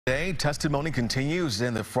Today, testimony continues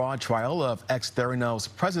in the fraud trial of ex-Theranos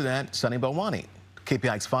president Sunny Balwani.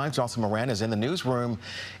 KPIX 5's Jocelyn Moran is in the newsroom.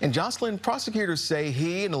 And Jocelyn, prosecutors say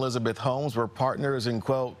he and Elizabeth Holmes were partners in,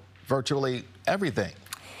 quote, virtually everything.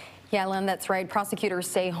 Yeah, Len, that's right. Prosecutors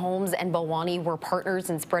say Holmes and Balwani were partners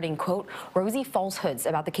in spreading, quote, rosy falsehoods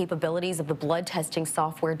about the capabilities of the blood testing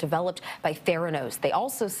software developed by Theranos. They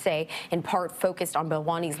also say, in part, focused on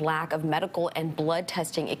Balwani's lack of medical and blood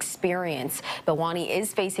testing experience. Balwani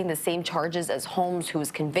is facing the same charges as Holmes, who was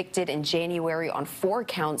convicted in January on 4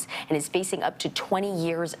 counts and is facing up to 20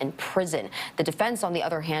 years in prison. The defense, on the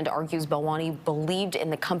other hand, argues Balwani believed in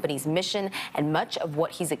the company's mission, and much of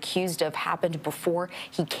what he's accused of happened before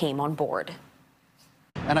he came on board.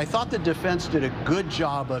 And I thought the defense did a good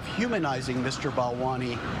job of humanizing Mr.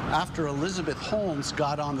 Balwani after Elizabeth Holmes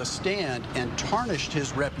got on the stand and tarnished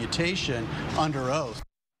his reputation under oath.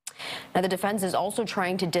 Now, the defense is also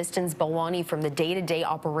trying to distance Balwani from the day-to-day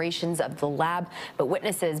operations of the lab, but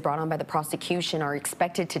witnesses brought on by the prosecution are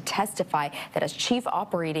expected to testify that as chief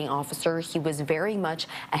operating officer, he was very much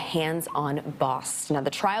a hands-on boss. Now,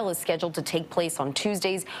 the trial is scheduled to take place on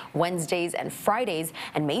Tuesdays, Wednesdays, and Fridays,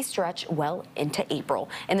 and may stretch well into April.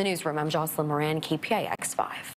 In the newsroom, I'm Jocelyn Moran, KPIX 5.